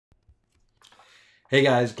Hey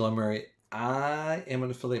guys, Glenn Murray. I am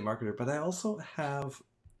an affiliate marketer, but I also have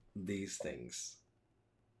these things.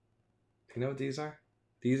 You know what these are?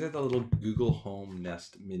 These are the little Google Home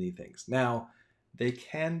Nest mini things. Now, they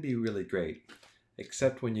can be really great,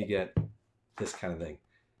 except when you get this kind of thing.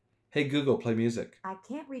 Hey Google, play music. I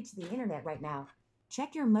can't reach the internet right now.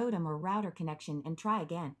 Check your modem or router connection and try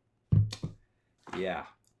again. Yeah,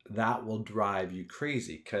 that will drive you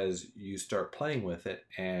crazy because you start playing with it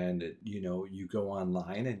and you go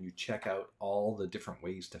online and you check out all the different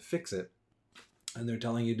ways to fix it, and they're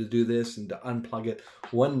telling you to do this and to unplug it.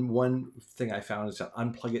 One thing I found is to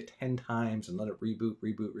unplug it 10 times and let it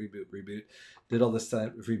reboot. Did all this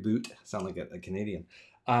stuff, reboot, sound like a Canadian.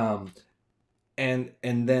 Um, and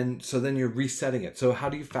then you're resetting it. So how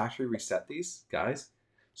do you factory reset these, guys?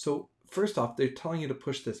 So first off, they're telling you to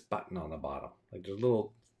push this button on the bottom. Like there's a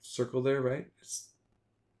little circle there, right?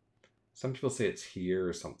 Some people say it's here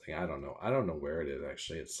or something. I don't know. I don't know where it is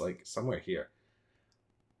actually. It's like somewhere here.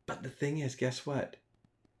 But the thing is, guess what?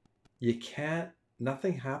 You can't,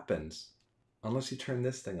 nothing happens unless you turn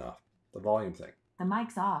this thing off, the volume thing. The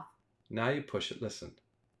mic's off. Now you push it, listen.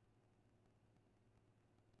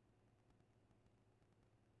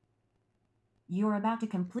 You're about to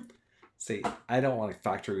complete. See, I don't want to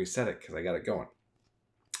factory reset it because I got it going.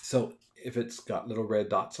 So if it's got little red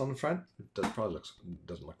dots on the front, doesn't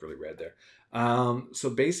look really red there.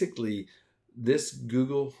 So basically, this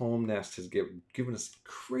Google Home Nest has given us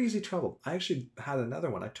crazy trouble. I actually had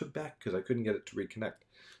another one I took back because I couldn't get it to reconnect.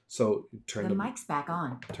 So The mic's back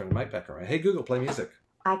on. Turn the mic back around. Hey Google, play music.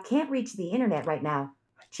 I can't reach the internet right now.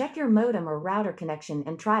 Check your modem or router connection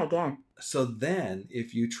and try again. So then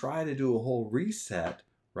if you try to do a whole reset,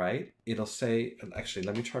 right, it'll say, and actually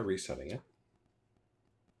let me try resetting it.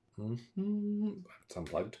 It's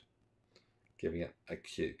unplugged. Giving it a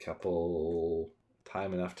couple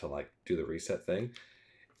time enough to like do the reset thing.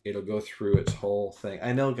 It'll go through its whole thing.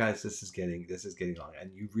 I know, guys, this is getting long,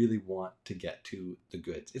 and you really want to get to the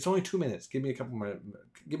goods. It's only 2 minutes. Give me a couple more.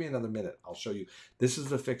 Give me another minute. I'll show you. This is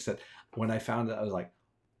the fix that when I found it, I was like,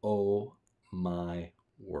 oh my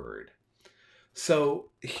word.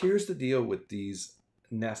 So here's the deal with these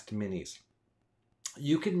Nest Minis.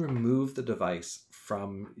 You can remove the device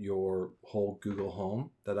from your whole Google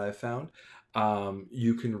Home that I've found.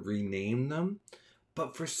 You can rename them,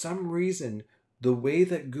 but for some reason, the way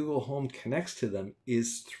that Google Home connects to them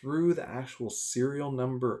is through the actual serial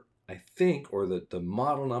number, I think, or the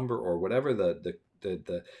model number, or whatever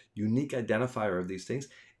the unique identifier of these things.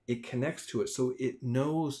 It connects to it, so it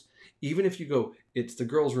knows. Even if you go, it's the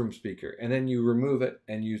girls' room speaker, and then you remove it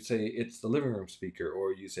and you say it's the living room speaker,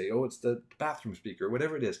 or you say, oh, it's the bathroom speaker,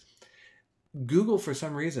 whatever it is. Google, for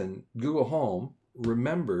some reason, Google Home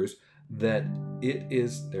remembers that it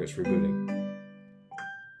is, there's rebooting.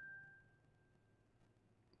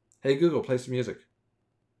 Hey Google, play some music.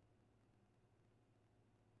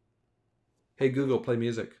 Hey Google, play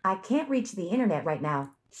music. I can't reach the internet right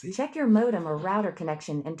now. See? Check your modem or router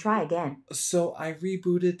connection and try again. So I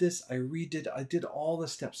rebooted this. I did all the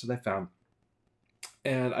steps that I found.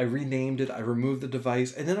 And I renamed it. I removed the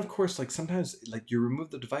device. And then of course, like sometimes like you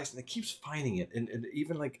remove the device and it keeps finding it. And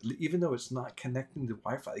even though it's not connecting to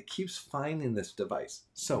Wi-Fi, it keeps finding this device.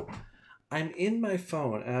 So I'm in my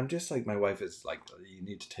phone and I'm just like, my wife is like, you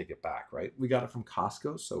need to take it back, right? We got it from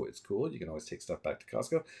Costco, so it's cool. You can always take stuff back to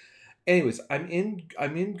Costco. Anyways, I'm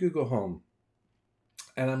in Google Home.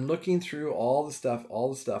 And I'm looking through all the stuff.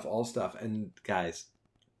 And guys,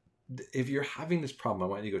 if you're having this problem, I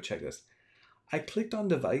want you to go check this. I clicked on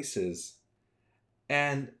devices,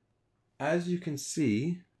 and as you can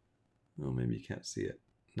see, oh, maybe you can't see it.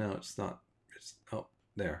 No, it's not. It's, oh,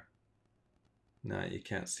 there. No, you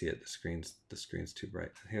can't see it. The screen's too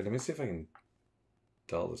bright. Here, let me see if I can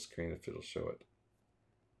dull the screen if it'll show it.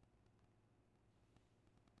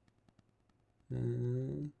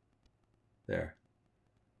 There.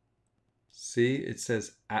 See, it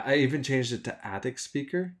says, I even changed it to attic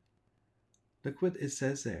speaker. Look what it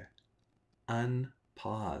says there.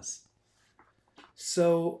 Unpause.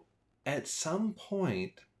 So at some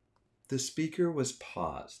point, the speaker was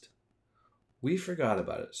paused. We forgot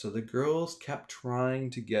about it. So the girls kept trying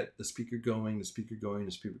to get the speaker going, the speaker going.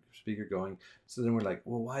 So then we're like,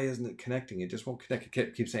 well, why isn't it connecting? It just won't connect.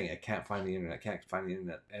 It keeps saying, I can't find the internet. I can't find the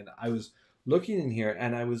internet. And I was looking in here,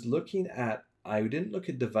 and I was looking at, I didn't look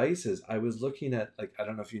at devices. I was looking at, like, I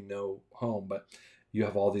don't know if you know Home, but you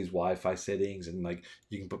have all these Wi-Fi settings, and like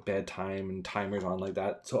you can put bedtime and timers on like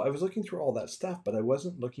that. So I was looking through all that stuff, but I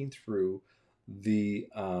wasn't looking through the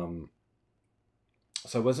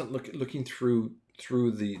looking through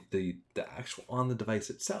the actual on the device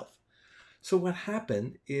itself. So what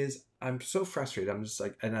happened is I'm so frustrated. I'm just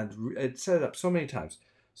like, and I'd set it up so many times.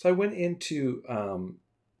 So I went into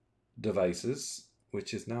devices,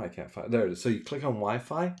 which is now I can't find there it is. So you click on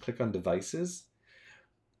Wi-Fi, click on devices,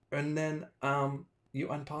 and then you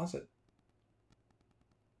unpause it.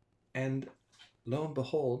 And lo and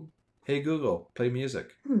behold, hey Google, play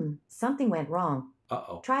music. Something went wrong.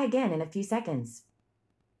 Uh-oh. Try again in a few seconds.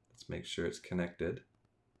 Let's make sure it's connected.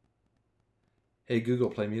 Hey Google,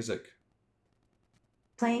 play music.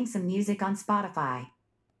 Playing some music on Spotify.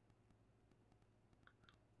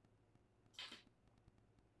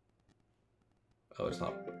 Oh, it's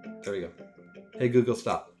not. There we go. Hey Google,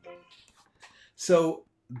 stop. So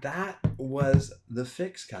that was the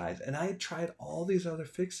fix, guys. And I tried all these other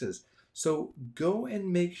fixes. So go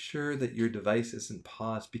and make sure that your device isn't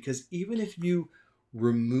paused, because even if you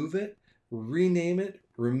remove it, rename it,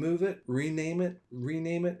 remove it, rename it,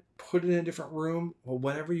 rename it, put it in a different room or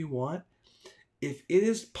whatever you want, if it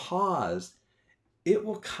is paused, it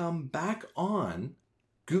will come back on.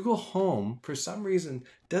 Google Home, for some reason,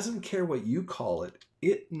 doesn't care what you call it.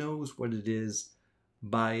 It knows what it is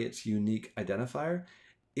by its unique identifier.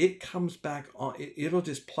 It comes back on, it'll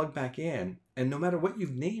just plug back in. And no matter what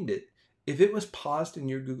you've named it, if it was paused in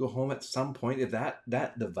your Google Home at some point, if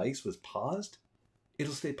that device was paused,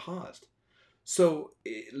 it'll stay paused. So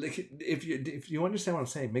like, if you understand what I'm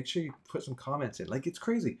saying, make sure you put some comments in. Like, it's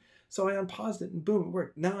crazy. So I unpaused it and boom, it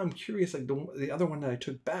worked. Now I'm curious, like the other one that I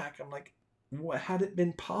took back, I'm like, what had it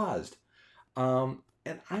been paused? And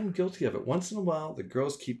I'm guilty of it. Once in a while, the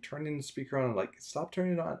girls keep turning the speaker on and like, stop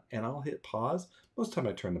turning it on, and I'll hit pause. Most of the time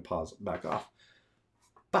I turn the pause back off.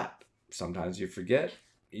 But sometimes you forget,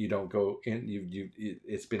 you don't go in,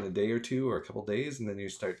 it's been a day or two or a couple days, and then you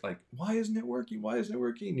start like, why isn't it working? Why isn't it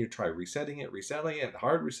working? You try resetting it,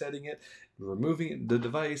 hard resetting it, removing the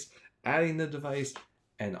device, adding the device,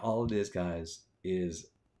 and all it is, guys, is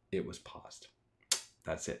it was paused.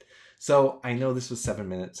 That's it. So I know this was 7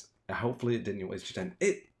 minutes. Hopefully it didn't waste your time.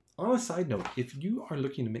 On a side note, if you are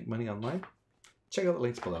looking to make money online, check out the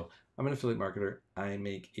links below. I'm an affiliate marketer. I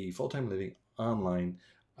make a full-time living online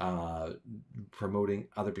promoting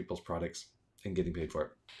other people's products and getting paid for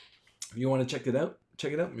it. If you want to check it out,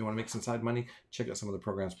 check it out. If you want to make some side money, check out some of the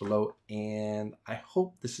programs below. And I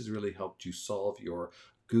hope this has really helped you solve your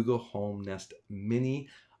Google Home Nest Mini,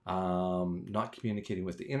 not communicating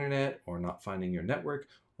with the internet or not finding your network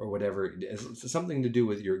or whatever. It's something to do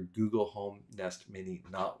with your Google Home Nest Mini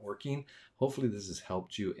not working. Hopefully this has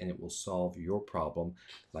helped you and it will solve your problem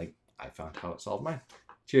like I found how it solved mine.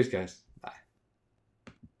 Cheers, guys.